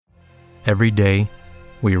Every day,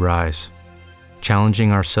 we rise,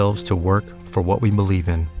 challenging ourselves to work for what we believe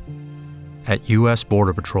in. At U.S.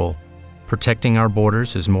 Border Patrol, protecting our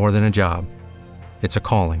borders is more than a job. It's a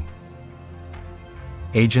calling.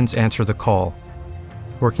 Agents answer the call,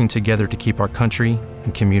 working together to keep our country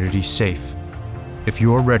and communities safe. If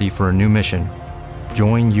you're ready for a new mission,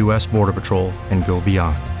 join U.S. Border Patrol and go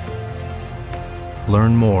beyond.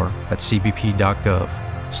 Learn more at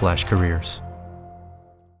cbp.gov/careers.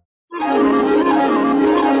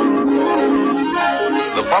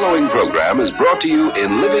 The following program is brought to you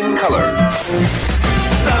in living color. London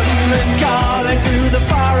calling to the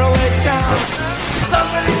faraway town.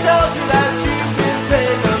 Somebody told you that you've been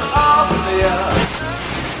taken off the earth.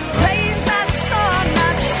 Plays that song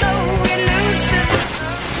that's so elusive.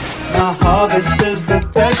 My harvest is the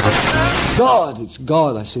best. God, it's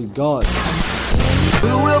God, I say God.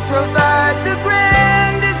 Who will provide the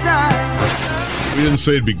grand design? We didn't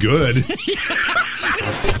say it'd be good.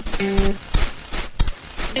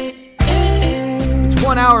 It's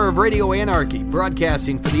 1 hour of Radio Anarchy,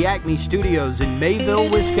 broadcasting for the Acme Studios in Mayville,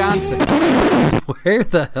 Wisconsin. Where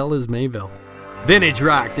the hell is Mayville? Vintage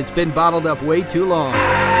rock that's been bottled up way too long.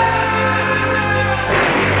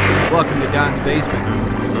 Welcome to Don's Basement.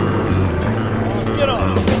 Get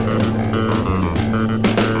on.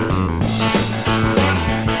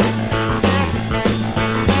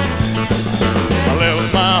 I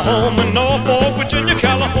left my home in Norfolk, Virginia,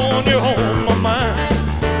 California, home of mine.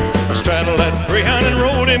 I straddled that Greyhound and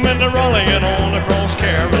rode him into Raleigh and on across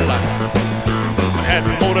Carolina. I had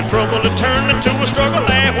more trouble that turned into a struggle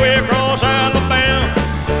halfway across Alabama.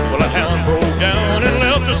 Well, that hound broke down and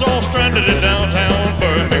left us all stranded in downtown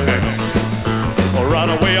Birmingham. Well, right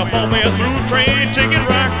away I bought me a through train ticket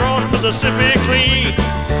right across Mississippi clean.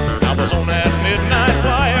 I was on that midnight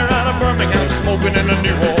flyer out of Birmingham smoking in the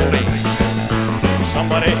New Orleans.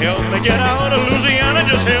 Somebody help me get out of Louisiana,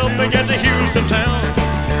 just help me get to Houston town.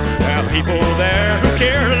 There are people there who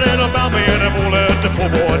care a little about me and they won't let the poor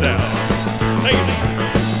boy down. Lady.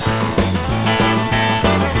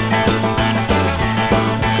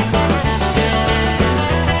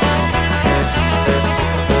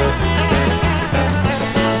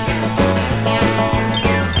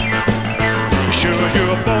 Sure as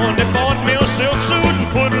you're born, they bought me a silk suit and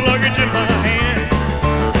put luggage in my hand.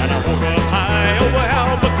 And I woke up high over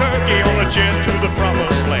Albuquerque on a jet to the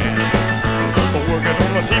promised land. But working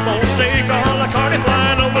on a T-bone steak, a la carte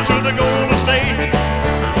flying over to the Golden State.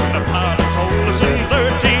 And the pilot told us in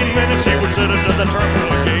 13 minutes he would set us at the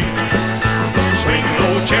terminal gate. Swing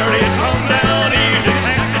low chariot, come down easy,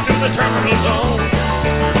 taxi to the terminal zone.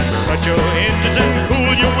 Cut your engines and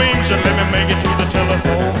cool your wings and let me make it to the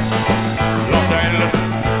telephone. Los Angeles,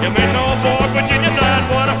 you may Norfolk, Virginia,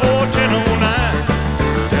 Tidewater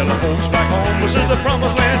 41009. Tell the folks back home this is the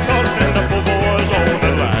promised land, cause and the poor boys on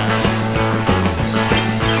the line.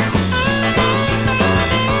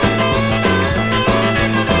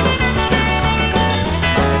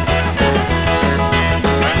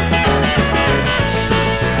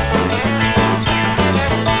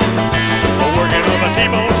 Working on a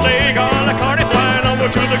T-bone steak, on a carte flying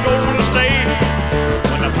over to the Golden State.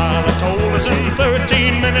 When the pilot told us in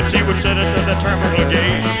 13 minutes he would set us at the terminal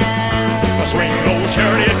gate. A swing low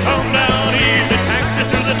chariot, come down easy, taxi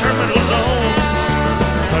to the terminal zone.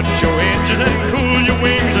 Cut your engines and cool your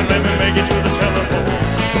wings and let me make it to the telephone.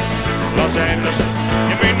 Los Angeles,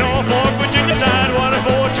 you mean Norfolk, Virginia, Tidewater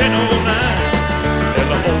 41009. Tell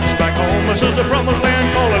the folks back home this is the promised land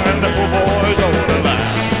calling and the poor boys over the line.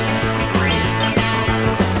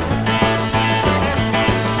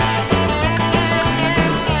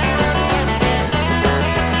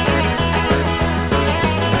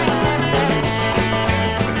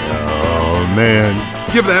 Man,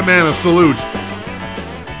 give that man a salute.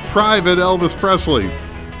 Private Elvis Presley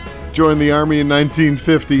joined the Army in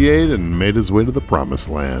 1958 and made his way to the Promised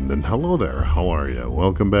Land. And hello there, how are you?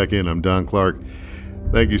 Welcome back in. I'm Don Clark.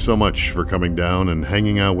 Thank you so much for coming down and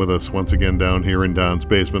hanging out with us once again down here in Don's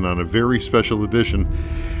Basement on a very special edition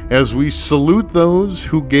as we salute those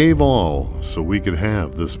who gave all so we could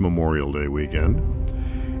have this Memorial Day weekend.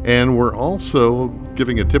 And we're also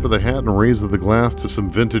giving a tip of the hat and raise of the glass to some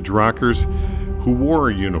vintage rockers who wore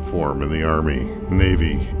a uniform in the Army,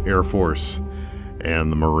 Navy, Air Force,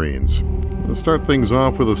 and the Marines. Let's start things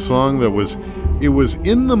off with a song that was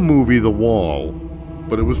in the movie The Wall,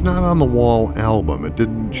 but it was not on the Wall album. It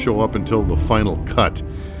didn't show up until the final cut,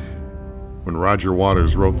 when Roger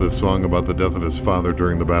Waters wrote this song about the death of his father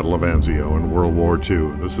during the Battle of Anzio in World War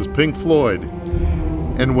II. This is Pink Floyd,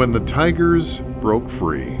 and When the Tigers Broke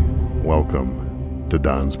Free. Welcome to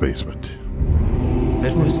Don's Basement.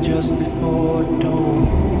 It was just before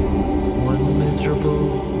dawn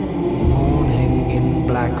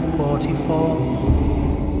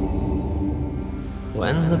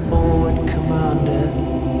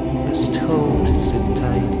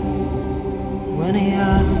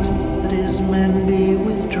men be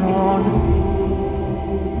withdrawn,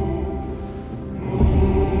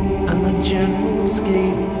 and the generals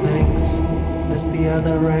gave thanks as the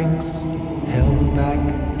other ranks held back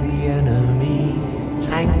the enemy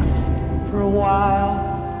tanks for a while,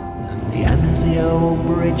 and the Anzio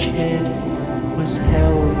bridgehead was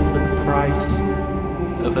held for the price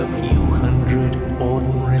of a few hundred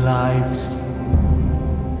ordinary lives.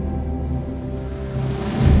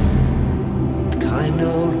 And kind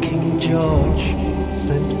old King George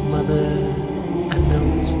sent Mother a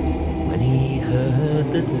note when he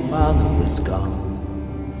heard that Father was gone.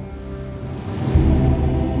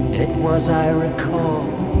 It was, I recall,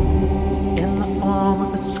 in the form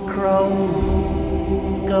of a scroll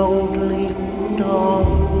with gold leaf and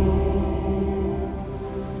all.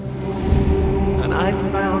 And I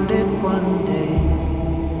found it one day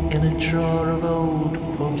in a drawer of old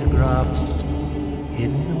photographs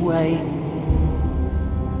hidden away.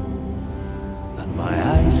 And my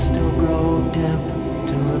eyes still grow damp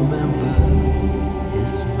to remember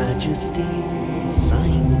His Majesty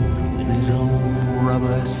signed with his own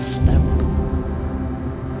rubber stamp.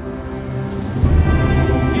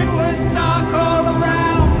 It was dark all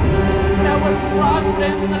around, there was frost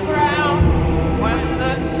in the ground when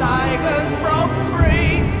the tigers broke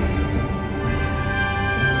free,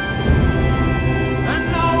 and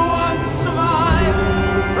no one survived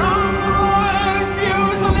from the Royal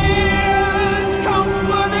Fusiliers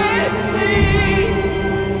Company C.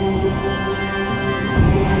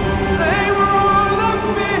 They were all left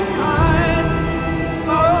behind,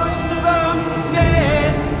 most of them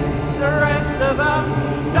dead, the rest of them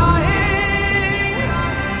dying.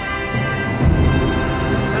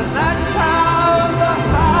 And that's how the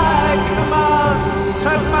High Command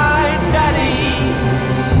took my daddy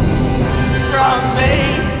from me.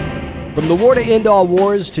 From the war to end all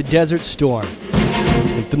wars to Desert Storm,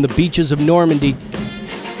 and from the beaches of Normandy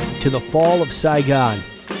to the fall of Saigon,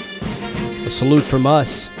 a salute from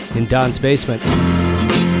us in Don's Basement.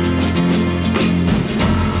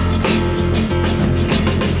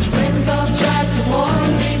 Friends all tried to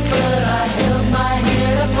warn me, but I held my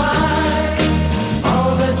head up high.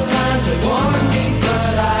 All the time they warned me,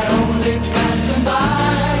 but I only passed them by.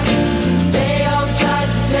 They all tried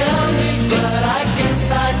to tell me, but I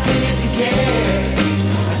guess I didn't care.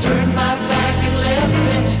 I turned my back and left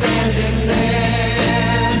them standing there.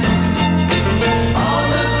 All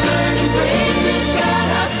the burning bridges that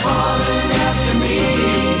have fallen after me,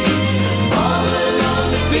 all the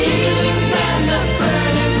lonely feelings and the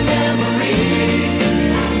burning memories,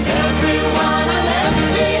 everyone I left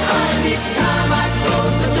behind each time I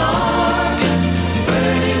closed the door,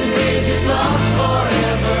 burning bridges lost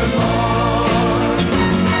forevermore.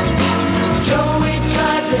 Joey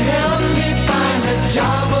tried to help me find a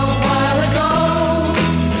job a while ago.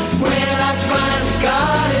 When I finally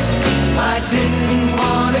got it, I didn't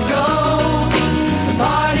want to go. The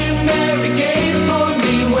party Mary gave for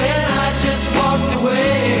me when I just walked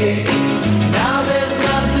away. Now there's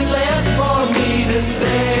nothing left for me to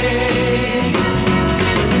say.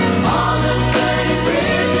 All the burning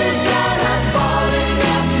bridges that have fallen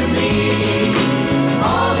after me,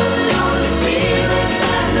 all the lonely feelings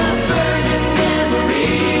and the burning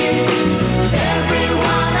memories,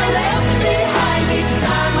 everyone I left behind each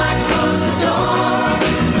time I closed the door,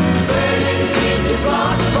 burning bridges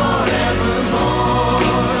lost forevermore.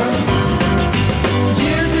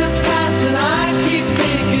 Years have passed and I keep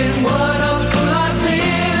thinking what a fool I've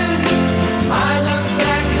been. I look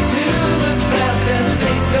back into the past and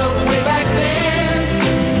think of way back then.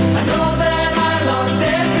 I know that I lost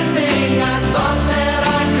everything I thought that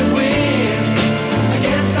I could win. I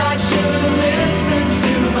guess I should have listened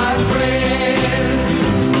to my friends.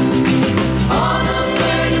 All the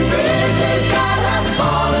burning bridges that have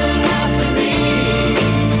fallen after me,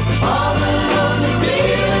 all the lonely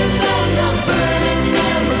feelings and the burning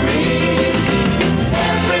memories,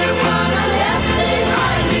 everyone I left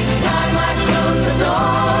behind each time I closed the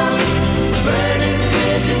door, burning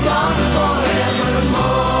bridges lost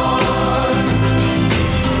forevermore,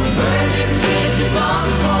 burning bridges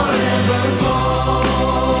lost forevermore.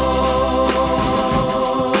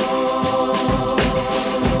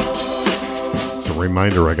 It's a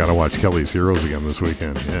reminder I gotta watch Kelly's Heroes again this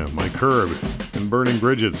weekend. Yeah, My Curb and Burning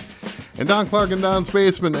Bridges. And Don Clark and Don's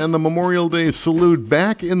Basement and the Memorial Day Salute.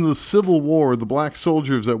 Back in the Civil War, the black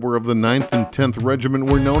soldiers that were of the 9th and 10th Regiment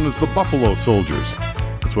were known as the Buffalo Soldiers.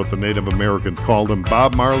 That's what the Native Americans called them.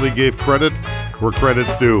 Bob Marley gave credit where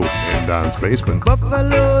credit's due in Don's Basement.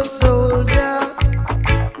 Buffalo soldier,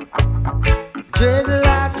 dread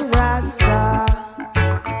like a Rasta.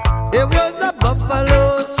 It was a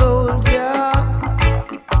buffalo soldier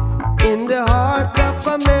in the heart of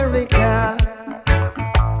America,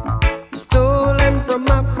 stolen from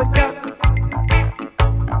Africa,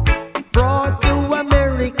 brought to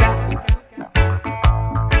America,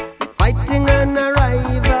 fighting an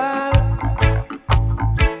arrival,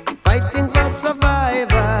 fighting for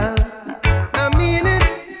survival. I mean it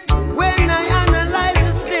when I analyze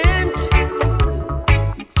the stench.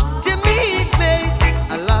 To me it makes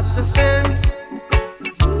a lot of sense.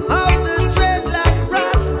 How the dreadlock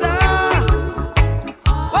Rasta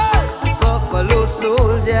was a buffalo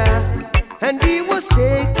soldier, and he was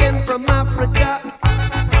taken from Africa,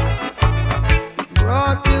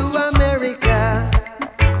 brought to America,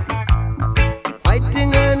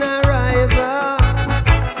 fighting an arrival,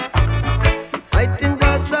 fighting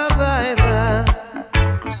for survival.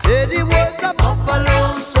 Said he was a buffalo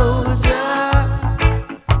soldier,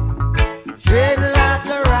 dreadlock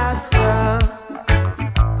Rasta,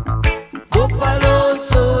 buffalo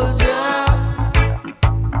soldier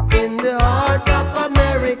in the heart of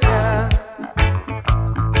America.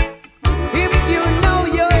 If you know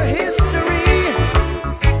your history,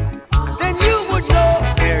 then you would know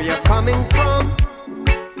where you're coming from.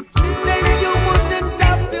 Then you wouldn't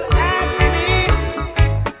have to ask me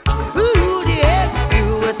who the heck you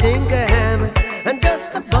would think I am. And just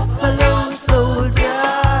a buffalo soldier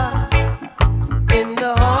in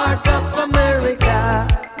the heart of America,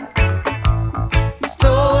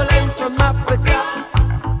 stolen from Africa,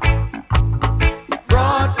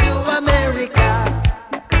 brought to America.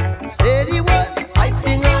 Said he was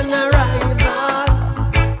fighting on arrival,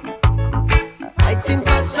 fighting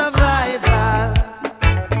for survival.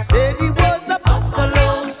 Said he was a buffalo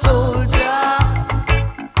soldier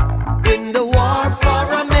in the war for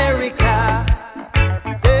America.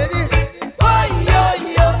 Said he, why yo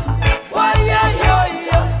yo, why yo yo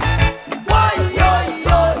yo, why yo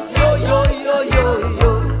yo yo yo yo yo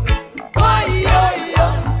yo, why yo yo,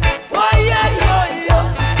 why yo yo yo,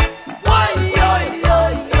 why yo yo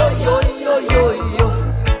yo yo yo yo yo.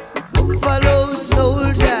 Buffalo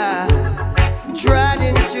soldier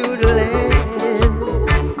trotting through the land.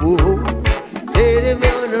 Whoa. Said if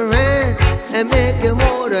you wanna run and make him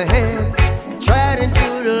hold a hand, trotting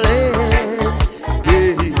through the land.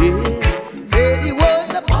 Yeah, yeah. Said he was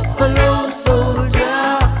a buffalo soldier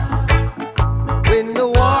in the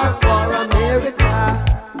war for America.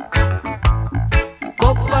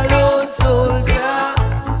 Buffalo soldier,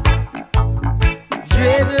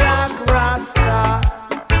 dreadlock Rasta,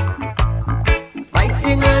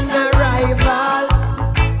 fighting an arrival,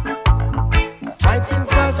 fighting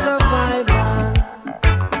for survival,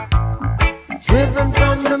 driven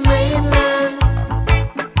from the mainland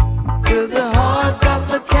to the heart of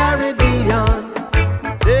the Caribbean,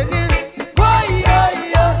 singing, why yo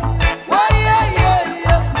yo, why yo yo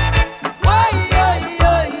yo, why yo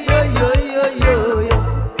yo yo yo yo yo yo,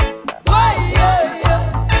 why yo yo,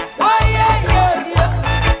 why yo yo yo,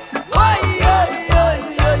 why yo yo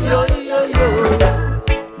yo yo yo yo yo.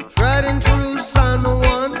 Treading through San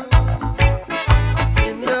Juan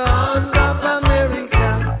in the arms of America,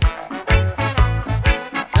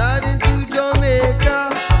 treading through Jamaica,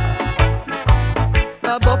 a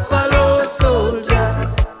buffalo soldier,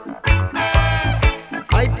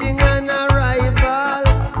 fighting an arrival,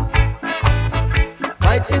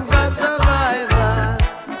 fighting for survival.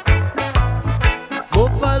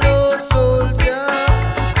 Buffalo soldier,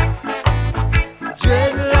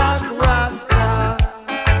 dreadlock Rasta.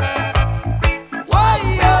 Why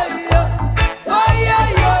yo yo, why yo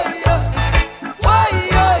yo yo, why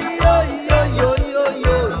yo yo yo yo yo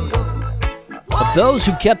yo yo. Of those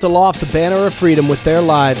who kept aloft the banner of freedom with their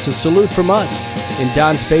lives, a salute from us in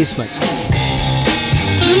Don's basement.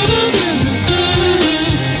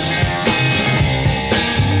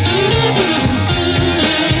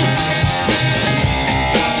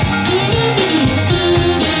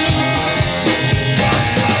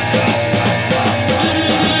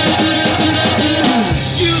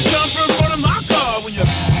 You jump in front of my car when you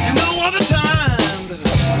know all the time that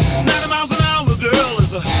 90 miles an hour, girl,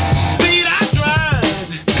 is the speed I drive.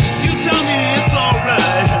 You tell me it's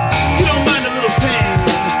alright, you don't mind a little pain.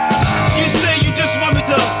 You say you just want me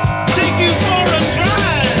to take you for a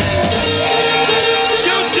drive.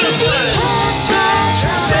 You're just like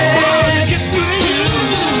so hard to get through to you.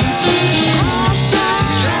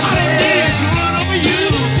 I didn't need to run over you.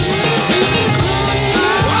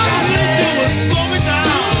 All you need to do is slow me down.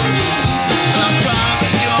 I'm trying to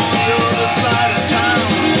get on the other side of town.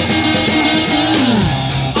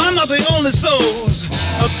 I'm not the only souls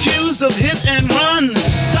accused of hit and run.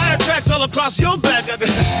 Tire tracks all across your back. I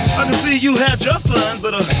can see you had your fun,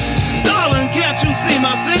 but darling, can't you see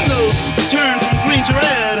my signals turn from green to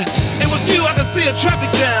red? It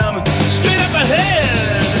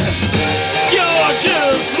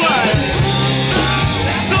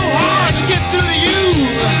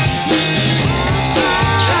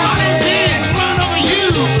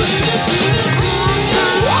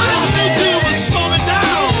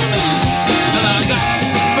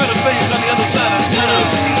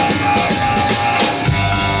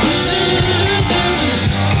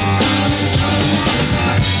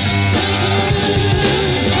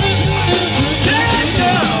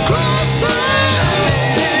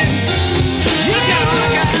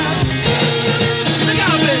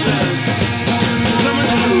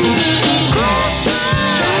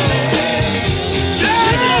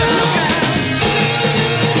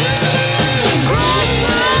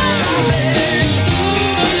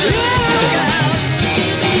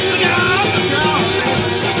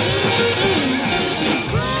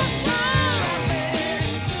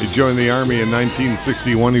joined the Army in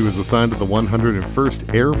 1961. He was assigned to the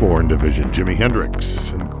 101st Airborne Division, Jimi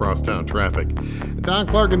Hendrix, in Crosstown Traffic. Don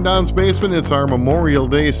Clark and Don's Basement, it's our Memorial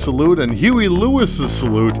Day salute and Huey Lewis's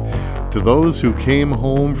salute to those who came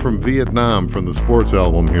home from Vietnam. From the sports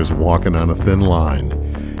album, here's Walking on a Thin Line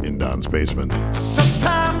in Don's Basement.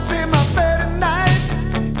 Sometimes in my bed at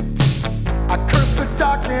night, I curse the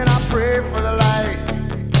dark and I pray for the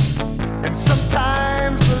light. And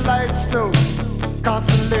sometimes the light's no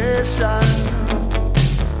consolation.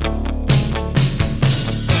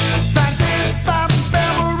 Thinking about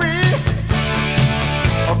memory,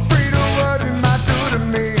 afraid of what it might do to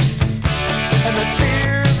me. And the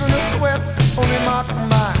tears and the sweat only mark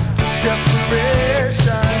my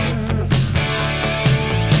desperation.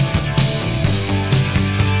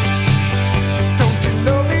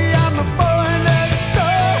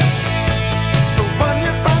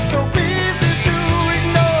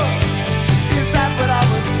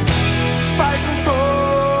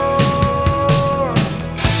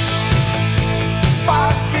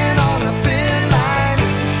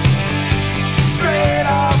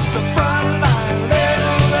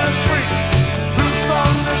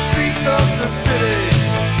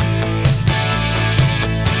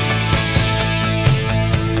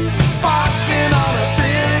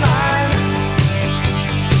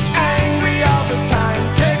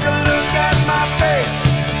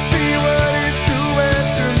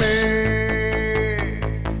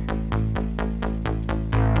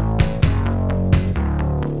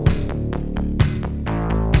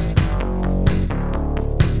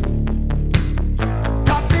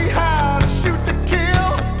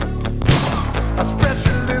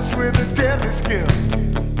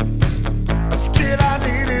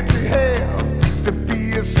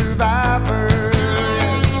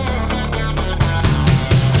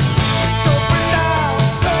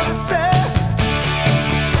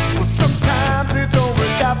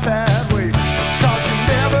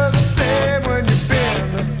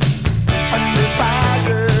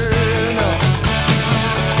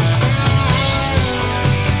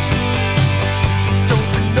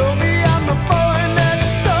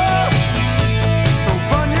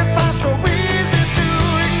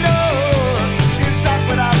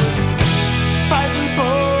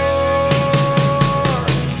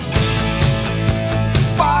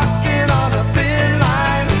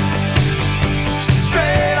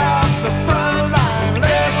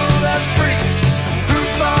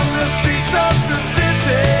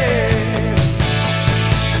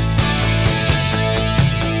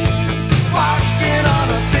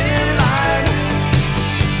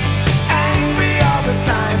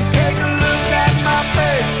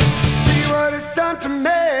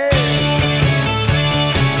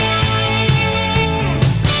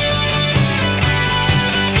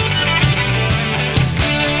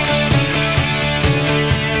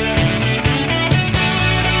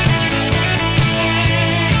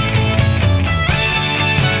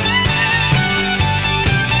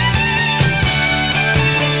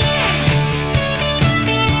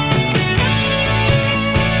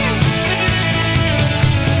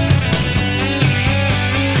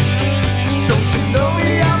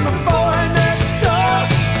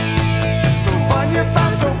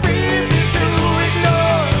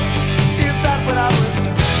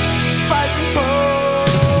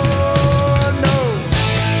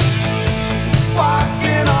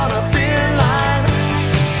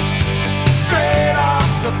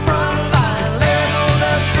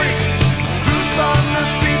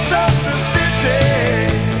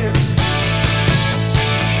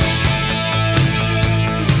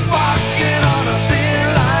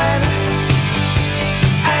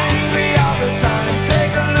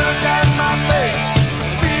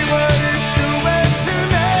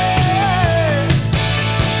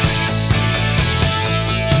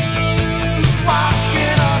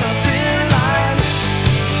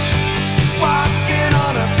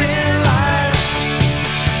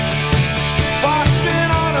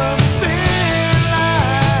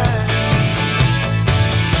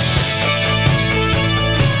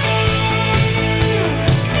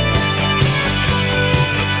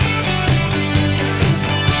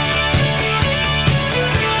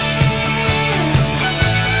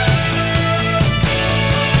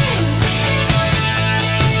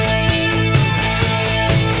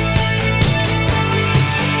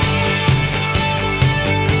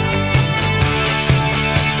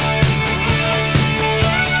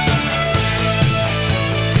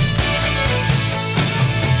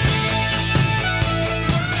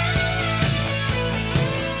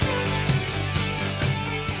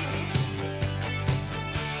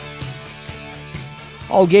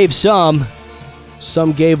 All gave some.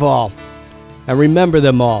 Some gave all. And remember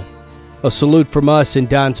them all. A salute from us in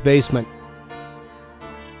Don's basement.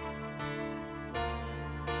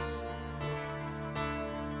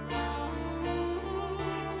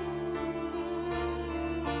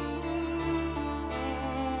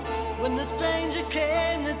 When the stranger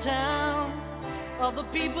came to town, all the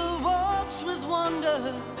people watched with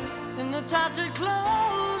wonder, and the tattered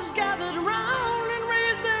clothes gathered around and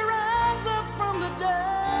raised their eyes up from the dirt.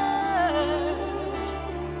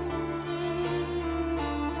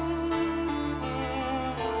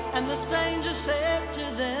 And the stranger said to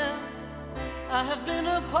them, I have been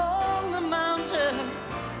upon the mountain,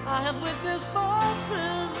 I have witnessed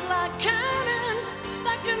forces like cannons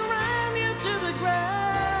that can ram you to the ground.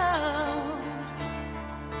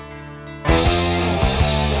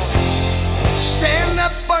 Stand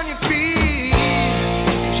up on your feet,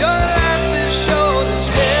 your life is short as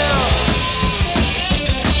hell.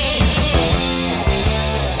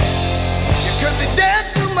 You could be dead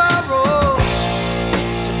tomorrow.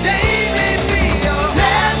 Today may be your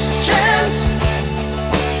last chance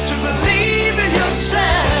to believe in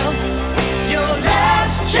yourself. Your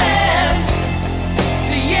last chance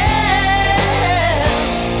to yeah.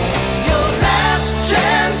 Your last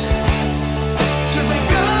chance to be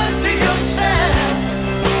good to yourself.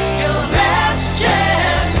 Your last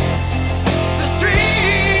chance to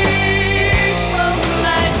drink from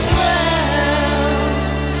life's well.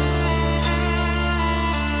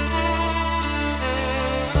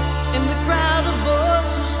 In the crowd of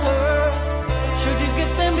voices heard, should you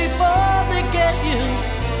get them before they get you?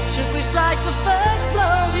 Should we strike the first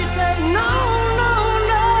blow? He said, no, no,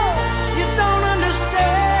 no, you don't understand.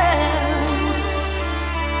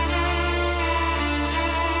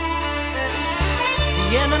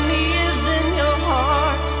 The enemy is in your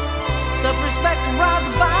heart, self-respect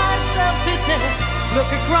robbed by self-pity.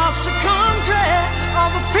 Look across the country,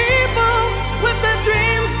 all the people with their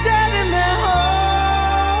dreams dead in their hearts.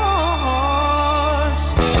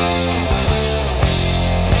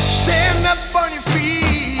 Stand up on your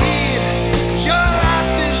feet, 'cause your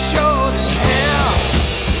life is short as hell.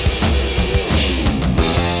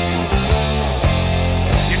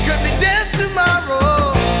 You could be dead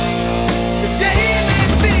tomorrow. Today may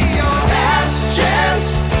be your last chance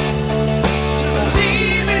to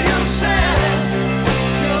believe in yourself.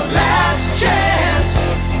 Your last chance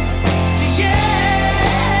to yeah.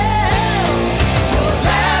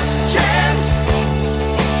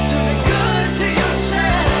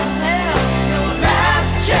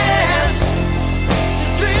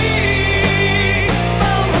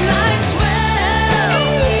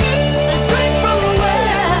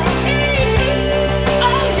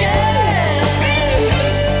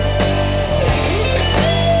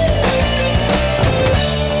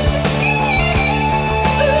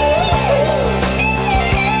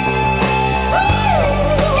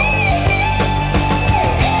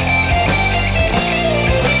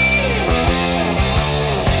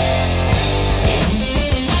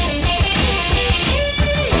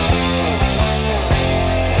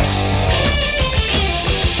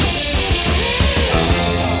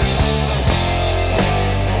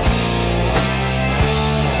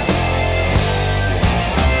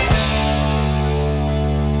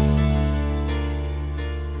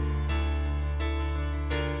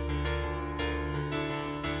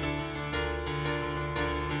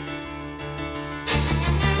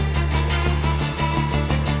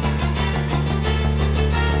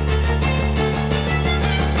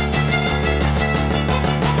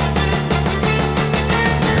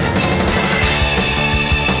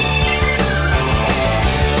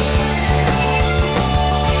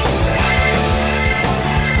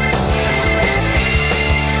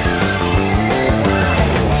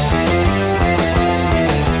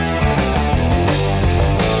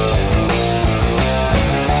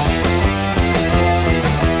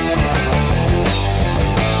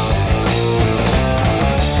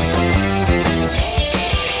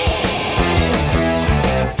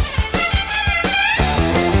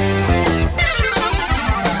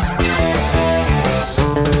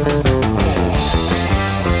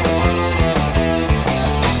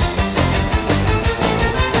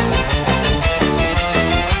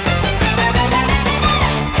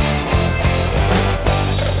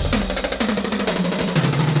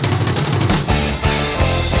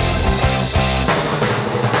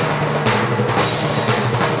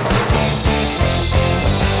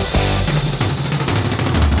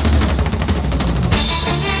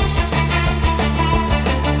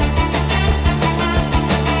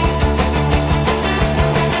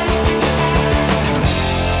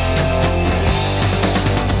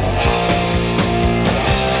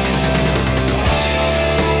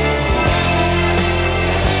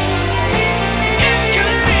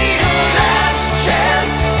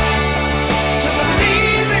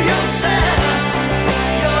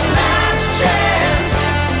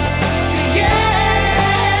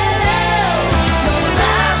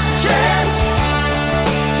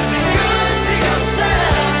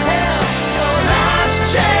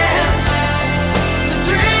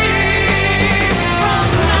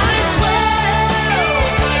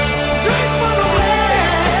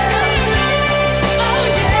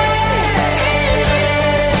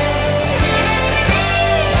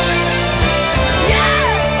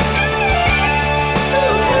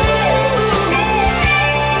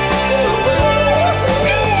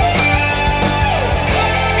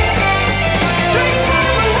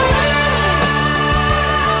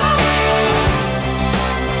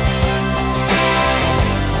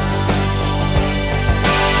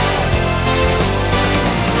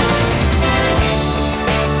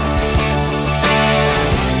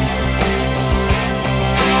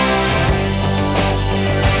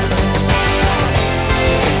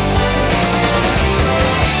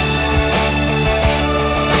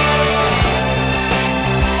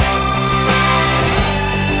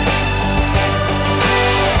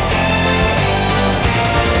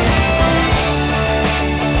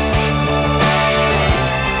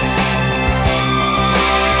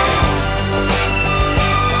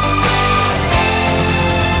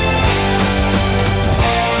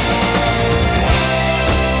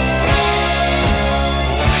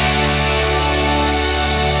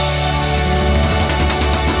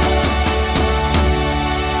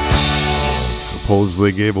 Suppose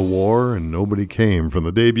They Gave a War and Nobody Came from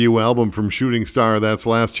the debut album from Shooting Star, That's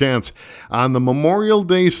Last Chance, on the Memorial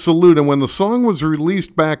Day Salute. And when the song was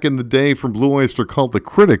released back in the day from Blue Oyster Cult, the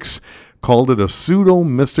critics called it a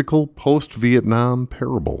pseudo-mystical post-Vietnam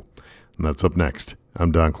parable. And that's up next.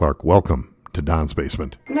 I'm Don Clark. Welcome to Don's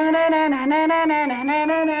Basement.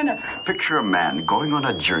 Picture a man going on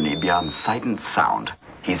a journey beyond sight and sound.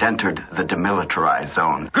 He's entered the demilitarized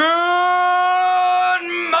zone. Good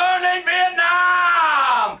morning,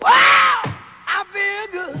 Vietnam! Wow! I feel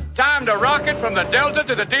good. Time to rocket from the Delta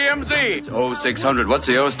to the DMZ. It's 0600. What's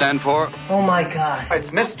the O stand for? Oh, my God. It's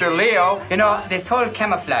Mr. Leo. You know, this whole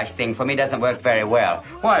camouflage thing for me doesn't work very well.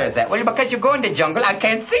 Why is that? Well, because you go in the jungle, I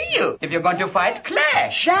can't see you. If you're going to fight,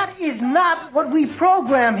 clash. That is not what we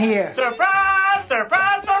program here. Surprise,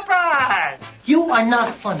 surprise, surprise! You are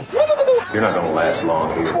not funny. You're not going to last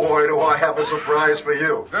long here. Boy, do I have a surprise for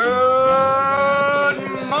you.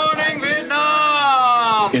 Good morning,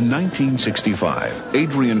 Vietnam! In 1965,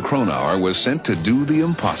 Adrian Cronauer was sent to do the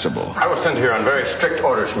impossible. I was sent here on very strict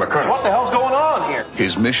orders from a colonel. What the hell's going on here?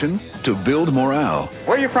 His mission? To build morale.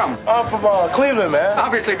 Where are you from? I'm from Cleveland, man.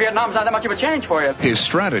 Obviously, Vietnam's not that much of a change for you. His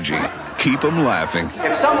strategy? Keep them laughing.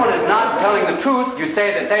 If someone is not telling the truth, you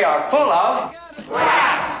say that they are full of...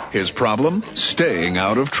 His problem? Staying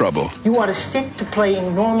out of trouble. You ought to stick to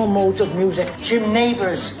playing normal modes of music. Jim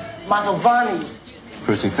Neighbors, Mantovani.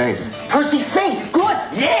 Percy Faith. Percy Faith, good!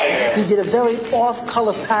 Yeah! He did a very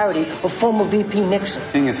off-color parody of former VP Nixon.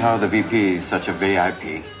 Seeing as how the VP is such a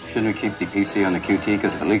VIP, shouldn't we keep the PC on the QT?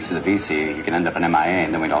 Because if it leaks to the VC, you can end up an MIA,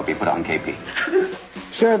 and then we'd all be put on KP.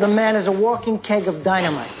 Sir, the man is a walking keg of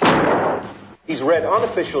dynamite. He's read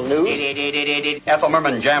unofficial news. Ethel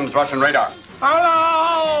Merman jams Russian radar.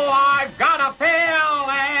 Hello, I've got a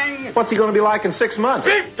feeling. What's he going to be like in 6 months?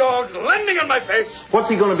 Big dogs landing on my face. What's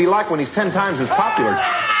he going to be like when he's 10 times as popular?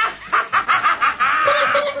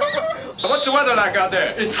 What's the weather like out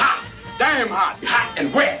there? It's hot. Damn hot. Hot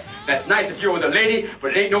and wet. That's nice if you're with a lady,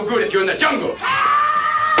 but it ain't no good if you're in the jungle.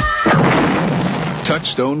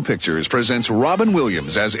 Touchstone Pictures presents Robin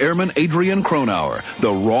Williams as Airman Adrian Cronauer,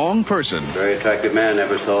 the wrong person. Very attractive man,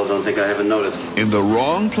 never saw. Don't think I haven't noticed. In the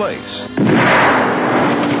wrong place.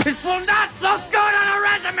 This will not look good on a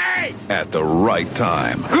resume. At the right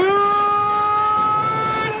time. Good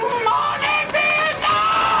morning, Vietnam!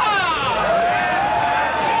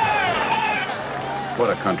 What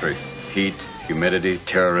a country. Heat, humidity,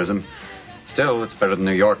 terrorism. Still, it's better than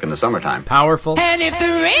New York in the summertime. Powerful. And if the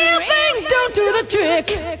real thing don't do the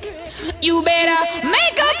trick, you better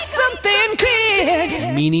make up something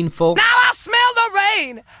quick. Meaningful. Now I smell the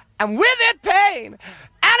rain, and with it pain,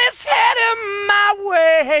 and it's heading my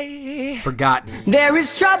way. Forgotten. There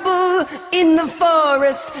is trouble in the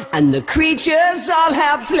forest, and the creatures all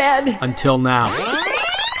have fled. Until now.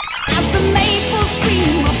 As the maples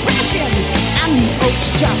scream oppression, and the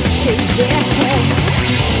oaks just shake their heads.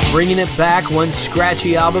 Bringing it back one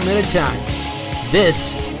scratchy album at a time.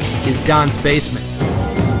 This is Don's Basement.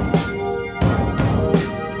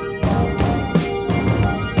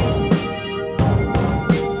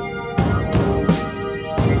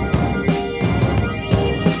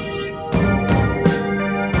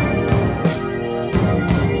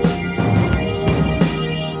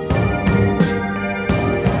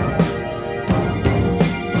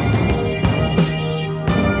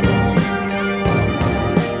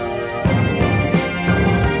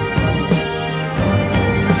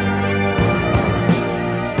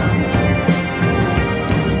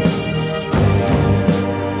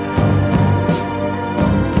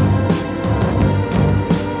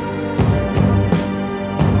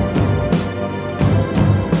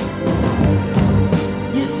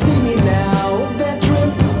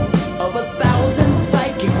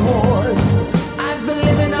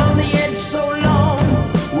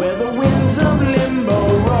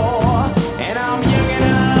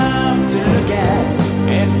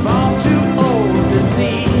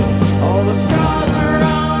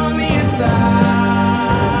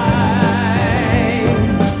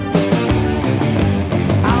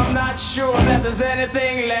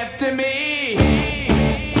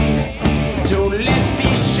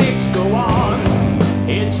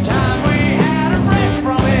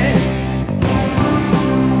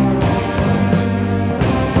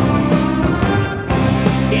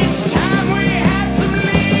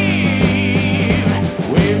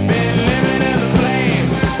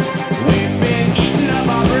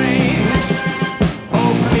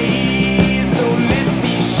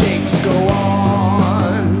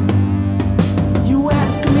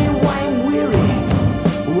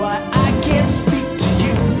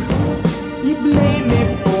 Blame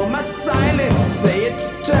me for my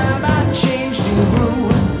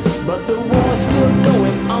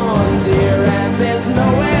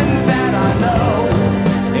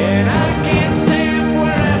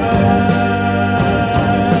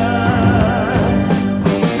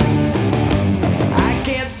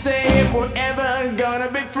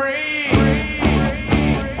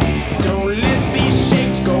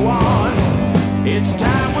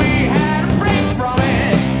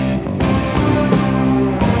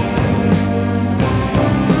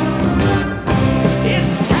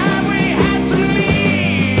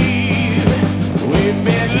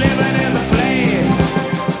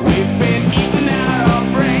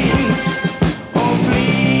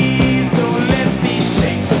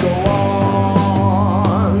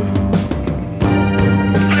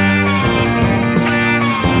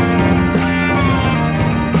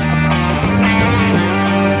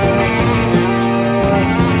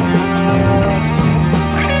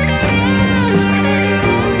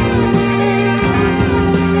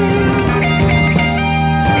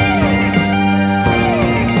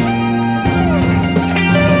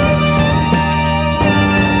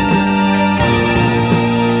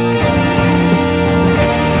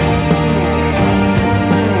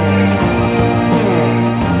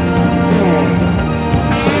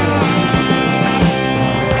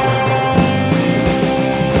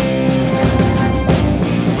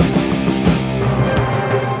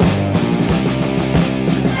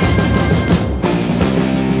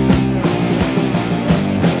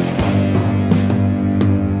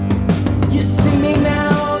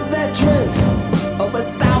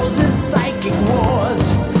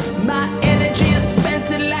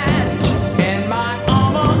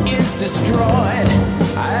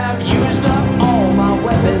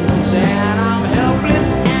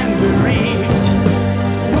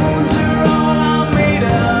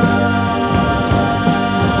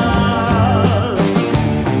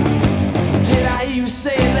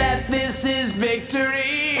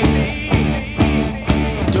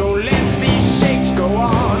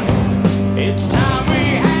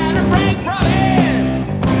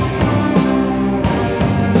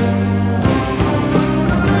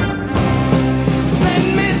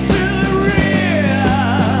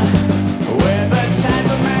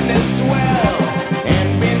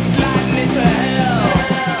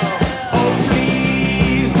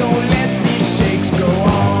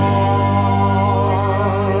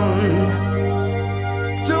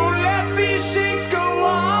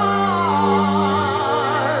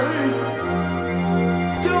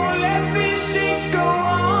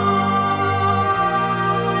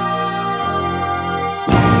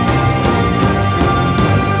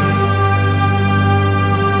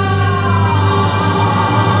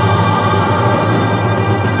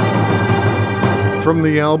From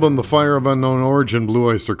the album The Fire of Unknown Origin, Blue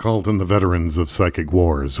Oyster Cult and the Veterans of Psychic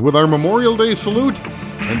Wars. With our Memorial Day salute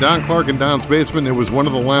and Don Clark in Don's Basement, it was one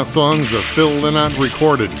of the last songs that Phil Lynott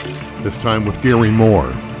recorded, this time with Gary Moore.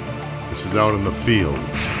 This is Out in the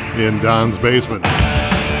Fields in Don's Basement.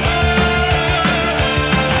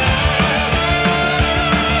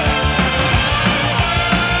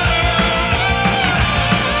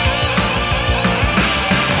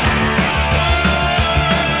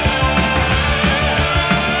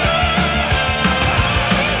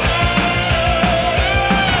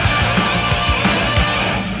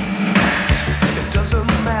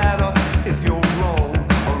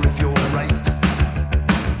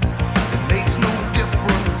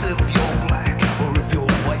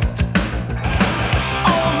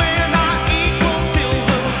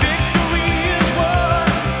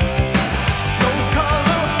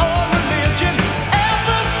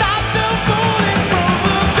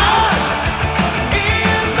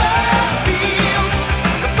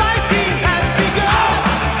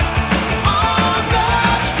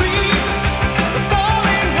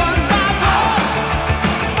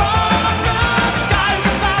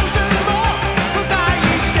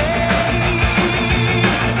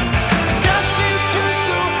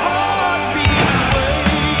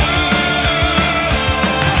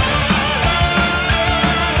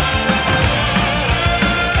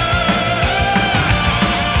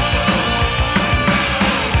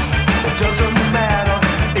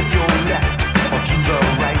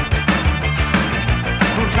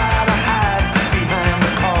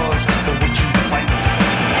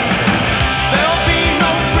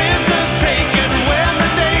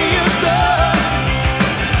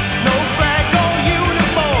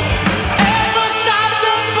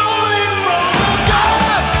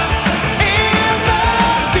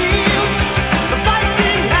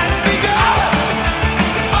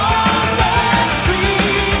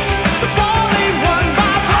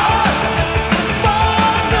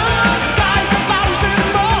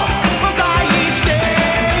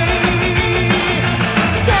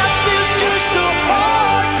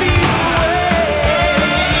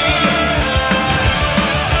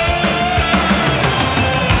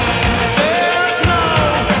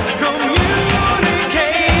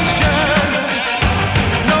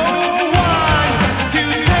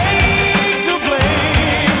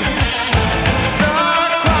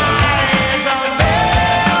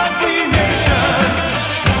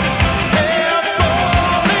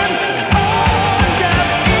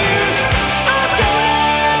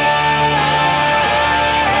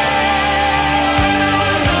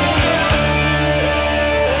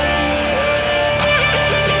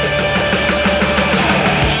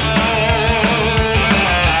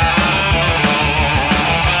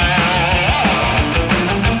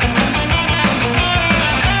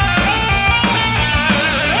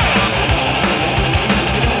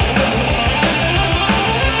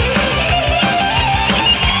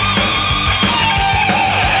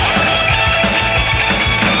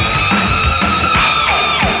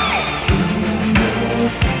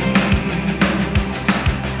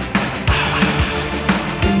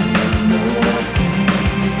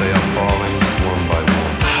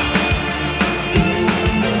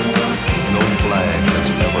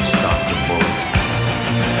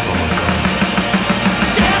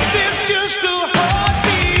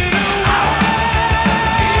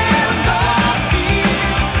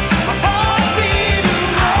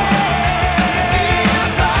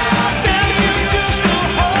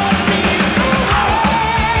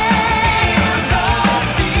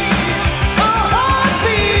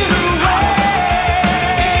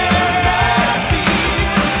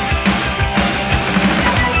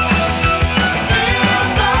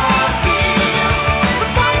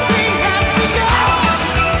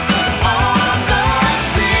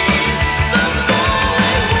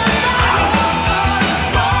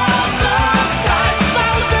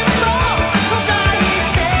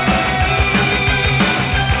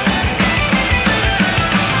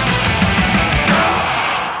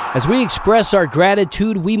 As we express our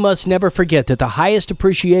gratitude, we must never forget that the highest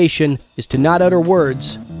appreciation is to not utter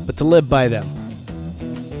words, but to live by them.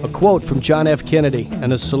 A quote from John F. Kennedy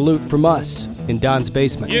and a salute from us in Don's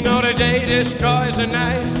Basement. You know the day destroys the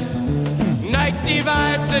night, night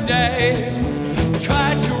divides the day.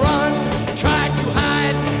 Try to run, try to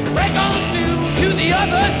hide, break on through to the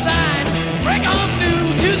other side, break on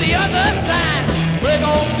through to the other side, break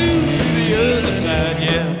on through to the other side,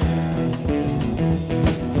 yeah.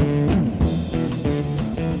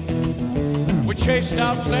 We chased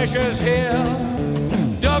our pleasures here,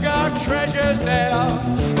 dug our treasures there.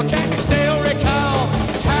 But can you still recall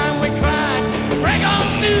the time we cried? Break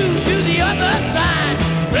on through to the other side.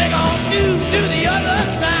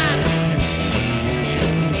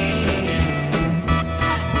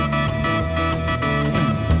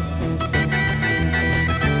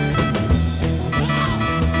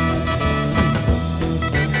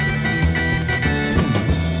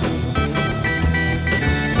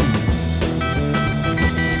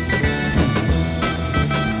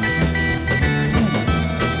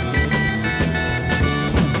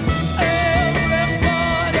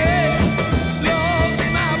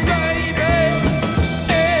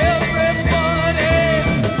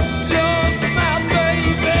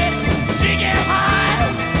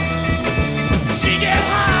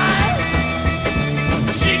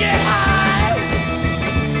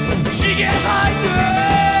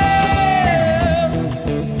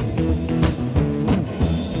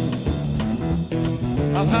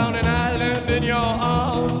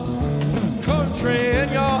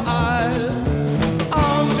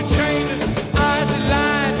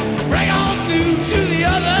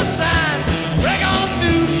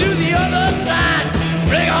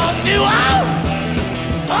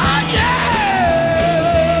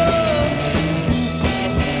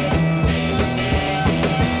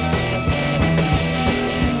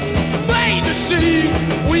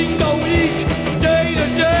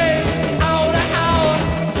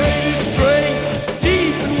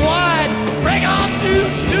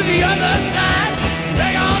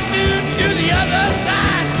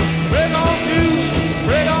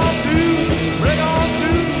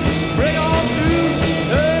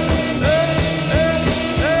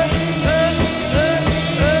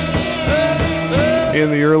 In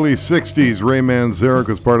the early 60s, Ray Manzarek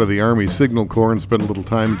was part of the Army Signal Corps and spent a little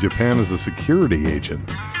time in Japan as a security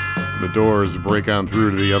agent. The Doors break on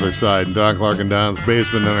through to the other side in Don Clark and Don's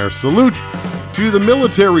Basement, and our salute to the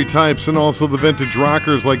military types and also the vintage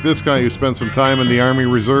rockers like this guy who spent some time in the Army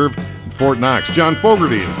Reserve in Fort Knox, John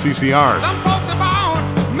Fogerty and CCR. Some folks are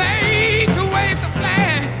born made to wave the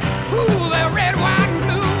flag. Ooh, they're red, white, and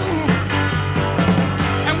blue.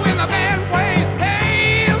 And when the band plays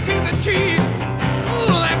Hail to the Chief, ooh,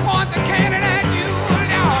 they point the cannon at you.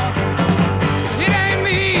 Lord, it ain't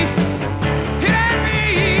me. It ain't me.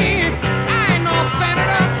 I ain't no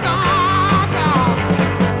senator, son.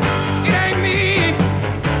 It ain't me.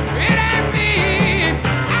 It ain't me.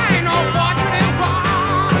 I ain't no fortunate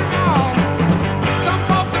one. No. Some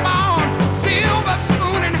folks are born silver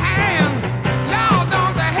spoon in hand. Lord,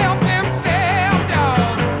 don't they help themselves,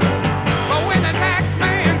 dog? But when the tax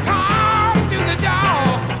man comes to the door,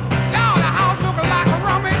 Lord, the house looking like a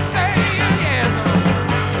rummage sale, yes.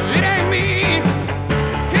 It ain't me.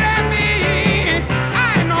 It ain't me.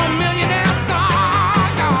 I ain't no millionaire son,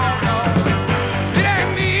 no, no. It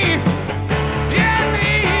ain't me. It ain't me.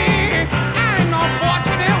 I ain't no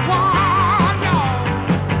fortunate one, no.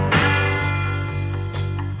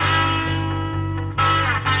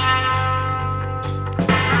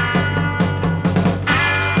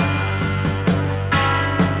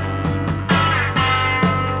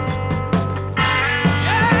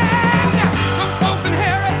 Some folks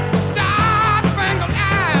inherit star-spangled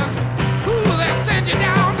eyes. Ooh, they send you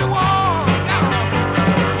down to war.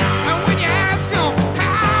 And when you ask them,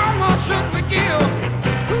 how much should we give?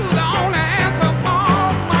 Ooh, the only answer,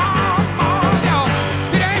 more. Yo,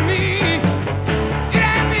 it ain't me. It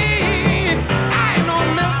ain't me. I ain't no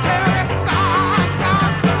military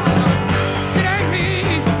son. It ain't me.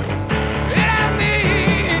 It ain't me.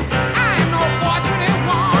 I ain't no fortunate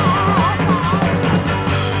one.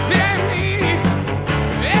 It ain't me.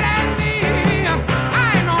 It ain't me. I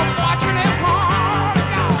ain't no fortunate one.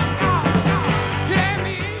 It ain't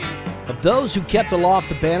me. Of those who kept aloft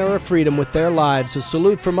the banner of freedom with their lives, a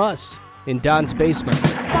salute from us in Don's Basement.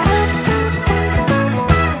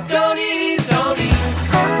 Don't ease me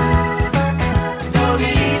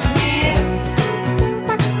in.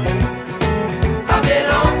 I've been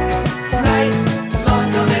all night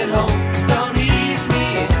long coming home. Don't ease me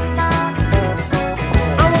in.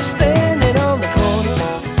 I was standing on the corner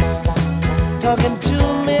talking to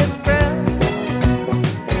Miss Brown.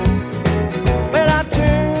 When I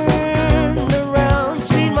turned around,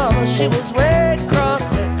 sweet mama, she was way across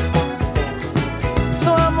there.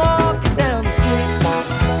 So I'm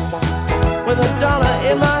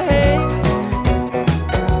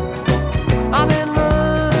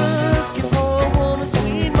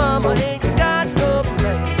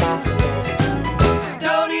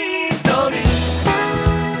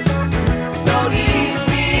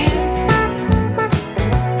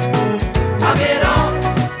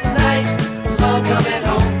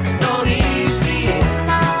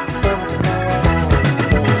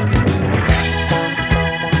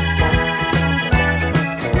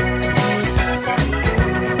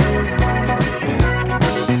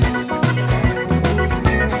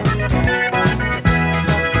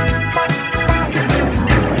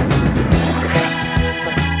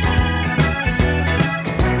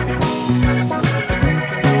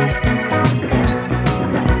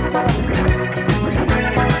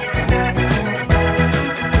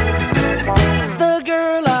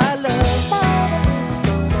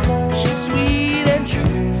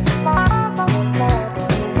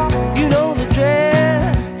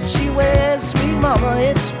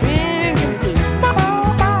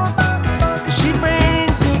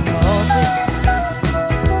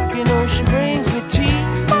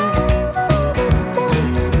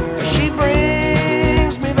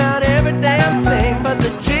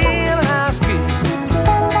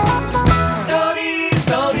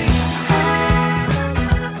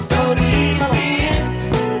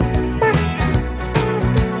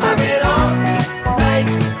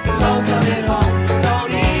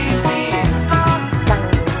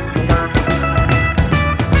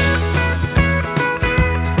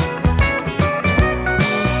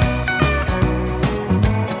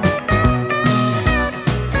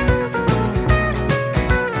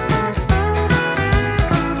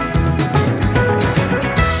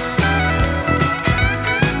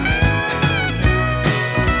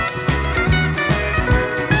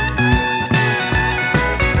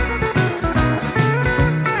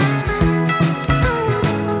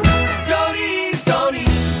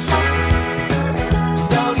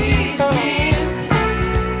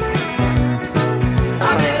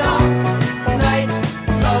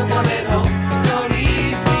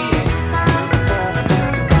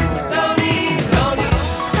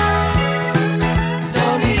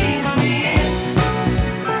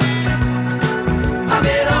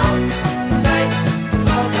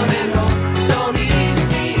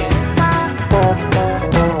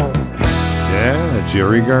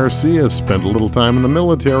Jerry Garcia spent a little time in the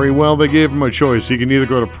military. Well, they gave him a choice. You can either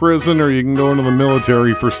go to prison or you can go into the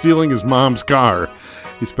military for stealing his mom's car.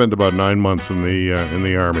 He spent about 9 months in the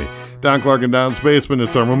Army. Don Clark and Don's Basement.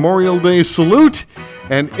 It's our Memorial Day salute,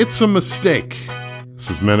 and it's a mistake. This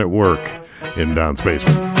is Men at Work in Don's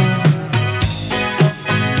Basement.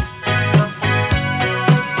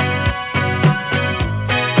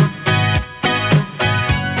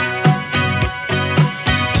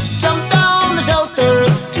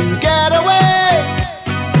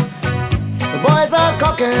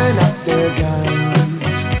 Up their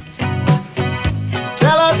guns.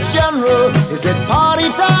 Tell us, General, is it party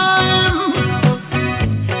time?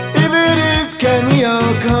 If it is, can we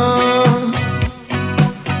all come?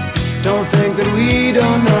 Don't think that we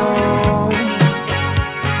don't know.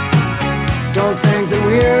 Don't think that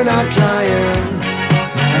we're not trying.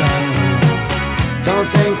 No. Don't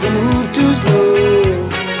think we move too slow.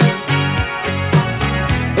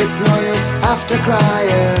 It's no use after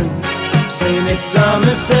crying, saying it's a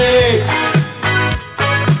mistake.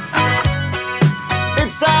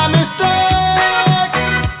 It's a mistake.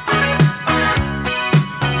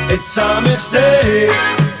 It's a mistake.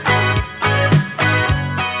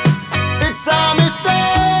 It's a mistake.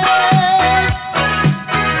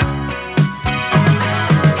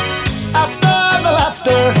 After the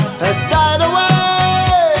laughter has died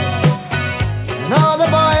away and all the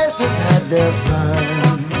boys have had their fun,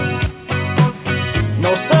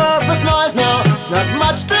 no surface noise now, not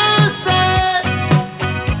much to say.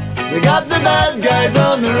 We got the bad guys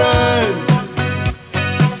on the run.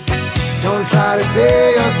 Don't try to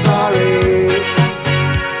say you're sorry.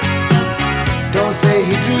 Don't say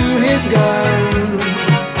he drew his gun.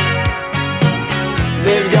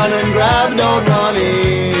 They've gone and grabbed old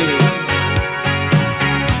Ronnie.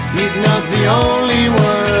 He's not the only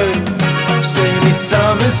one saying it's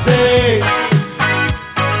a mistake.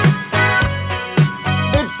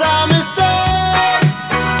 It's a mistake.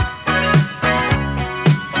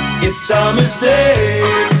 It's a mistake.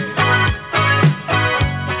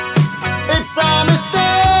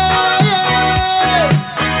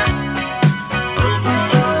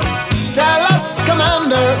 Tell us,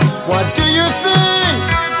 Commander, what do you think?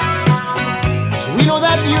 So we know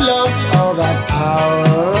that you love all that power.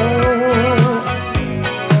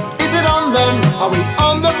 Is it on them? Are we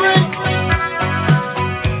on the brink?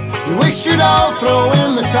 We wish you'd all throw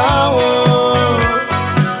in the towel.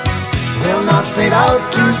 Will not fade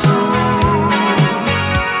out too soon,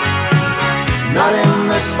 not in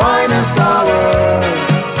this finest hour.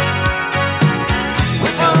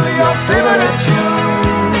 Whistle your favorite tune.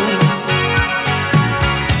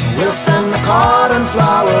 We'll send a card and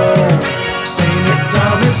flower, saying it's a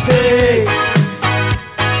mistake.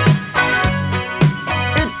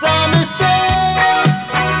 It's a mistake.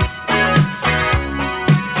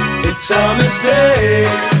 It's a mistake.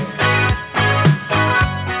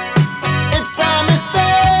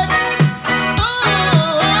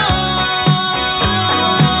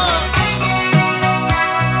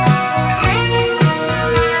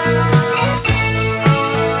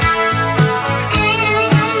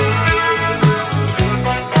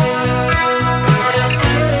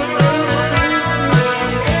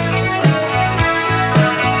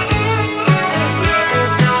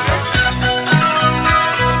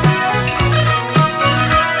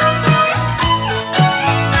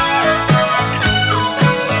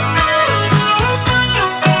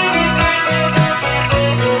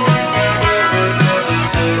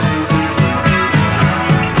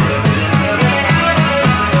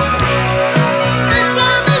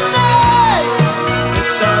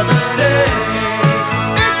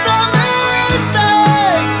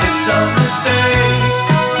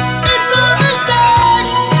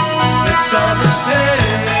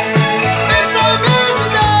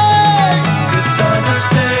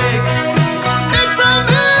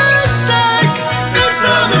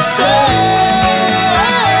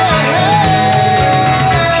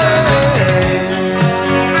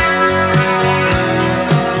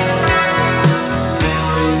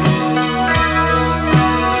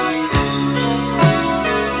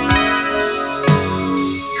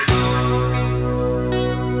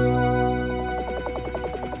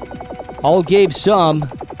 All gave some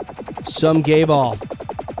gave all.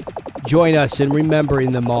 Join us in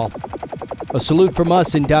remembering them all. A salute from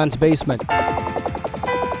us in Don's Basement.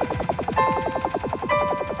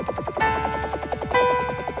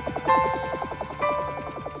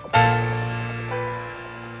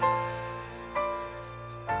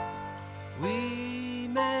 We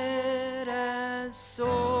met as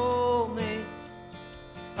soulmates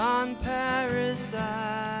on Paris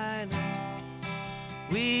Island.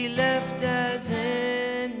 We left as in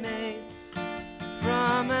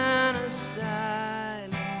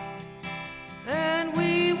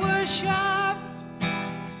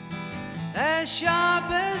sharp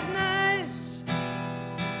as knives,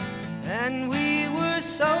 and we were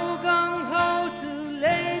so gung-ho to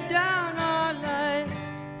lay down our lives.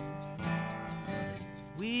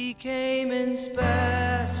 We came in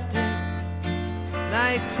spastic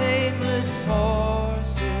like tameless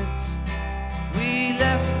horses. We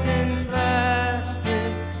left in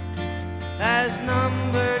plastic as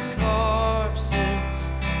numbered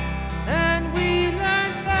corpses, and we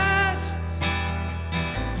learned fast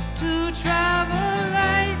to travel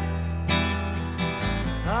light.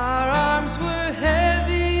 Our arms were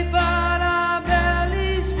heavy, but our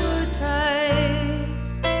bellies were tight.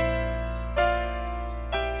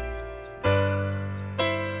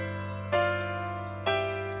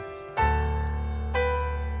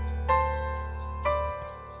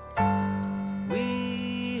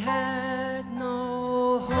 We had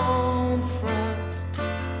no home front,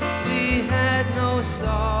 we had no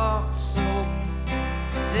soft soap.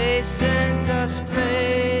 They sent us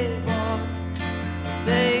Playboy,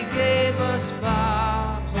 they gave us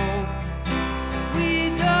Bob Hope. We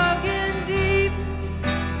dug in deep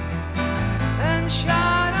and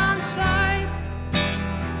shot on sight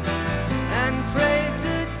and prayed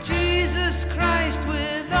to Jesus Christ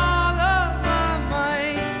with all of our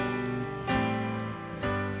might.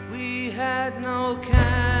 We had no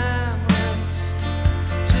cameras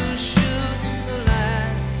to shoot the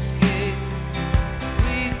landscape.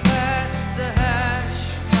 We passed the hash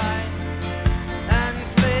pipe and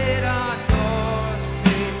played our doors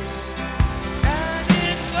tapes. And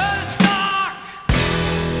it was dark,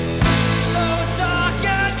 so dark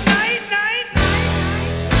at night,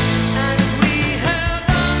 and we held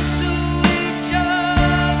on to each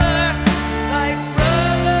other like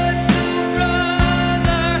brother to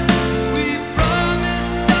brother. We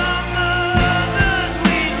promised our mothers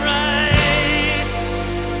we'd write,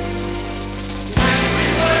 and we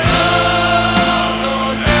would all go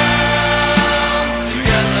down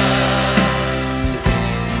together.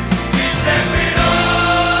 We said we'd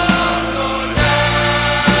all go down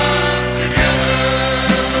together.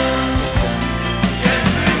 Yes,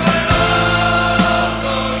 we would all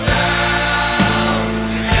go down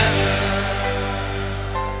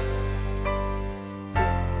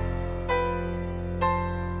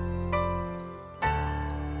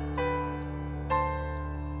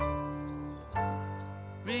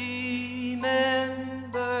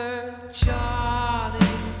Remember Charlie,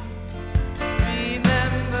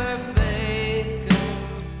 remember Baker.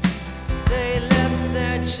 They left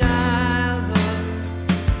their childhood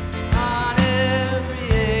on every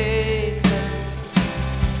acre.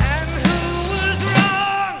 And who was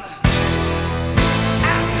wrong?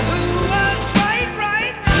 And who was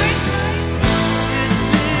right? It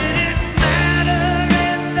didn't matter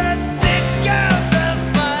in the thick of the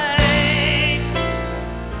fight.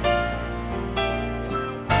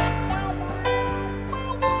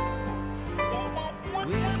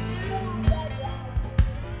 We held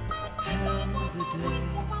the day in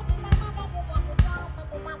the palm.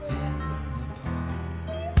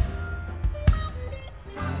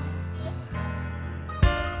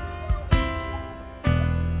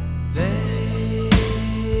 They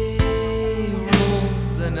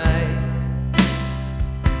ruled the night,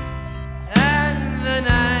 and the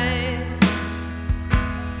night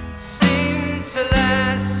seemed to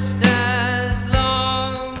last as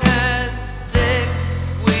long as 6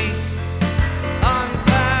 weeks on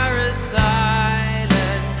Paris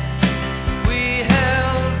Island. We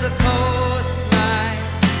held the coastline,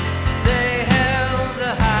 they held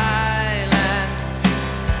the highlands,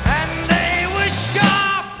 and they were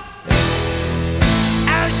sharp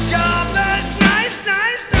as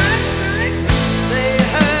knives. They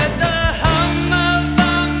heard the hum of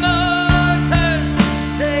our motors,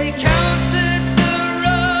 they counted the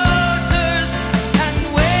rotors and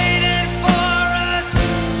waited for us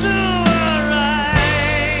to arrive.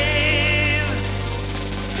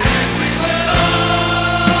 And we would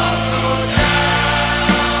all go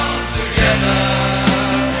down together.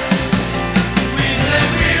 We said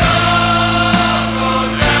we'd all go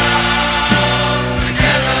down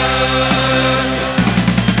together.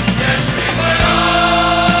 Yes, we would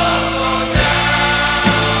all go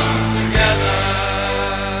down together.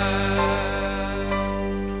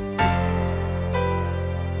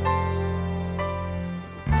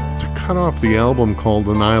 It's a cut off the album called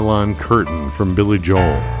The Nylon Curtain from Billy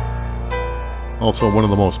Joel. Also one of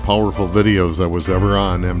the most powerful videos that was ever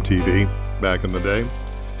on MTV back in the day.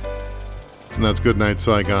 And that's Goodnight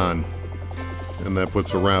Saigon. And that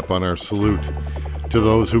puts a wrap on our salute to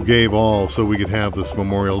those who gave all so we could have this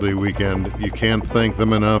Memorial Day weekend. You can't thank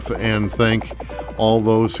them enough, and thank all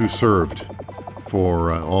those who served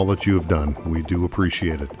for all that you have done. We do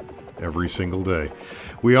appreciate it every single day.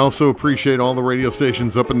 We also appreciate all the radio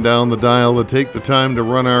stations up and down the dial that take the time to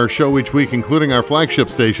run our show each week, including our flagship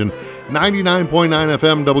station, 99.9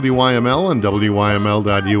 FM WYML and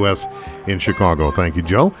WYML.US in Chicago. Thank you,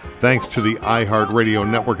 Joe. Thanks to the iHeartRadio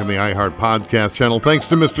Network and the iHeart Podcast channel. Thanks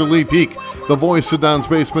to Mr. Lee Peak, the voice of Don's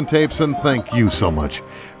Basement Tapes, and thank you so much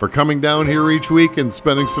for coming down here each week and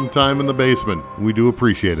spending some time in the basement. We do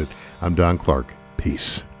appreciate it. I'm Don Clark.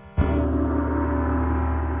 Peace.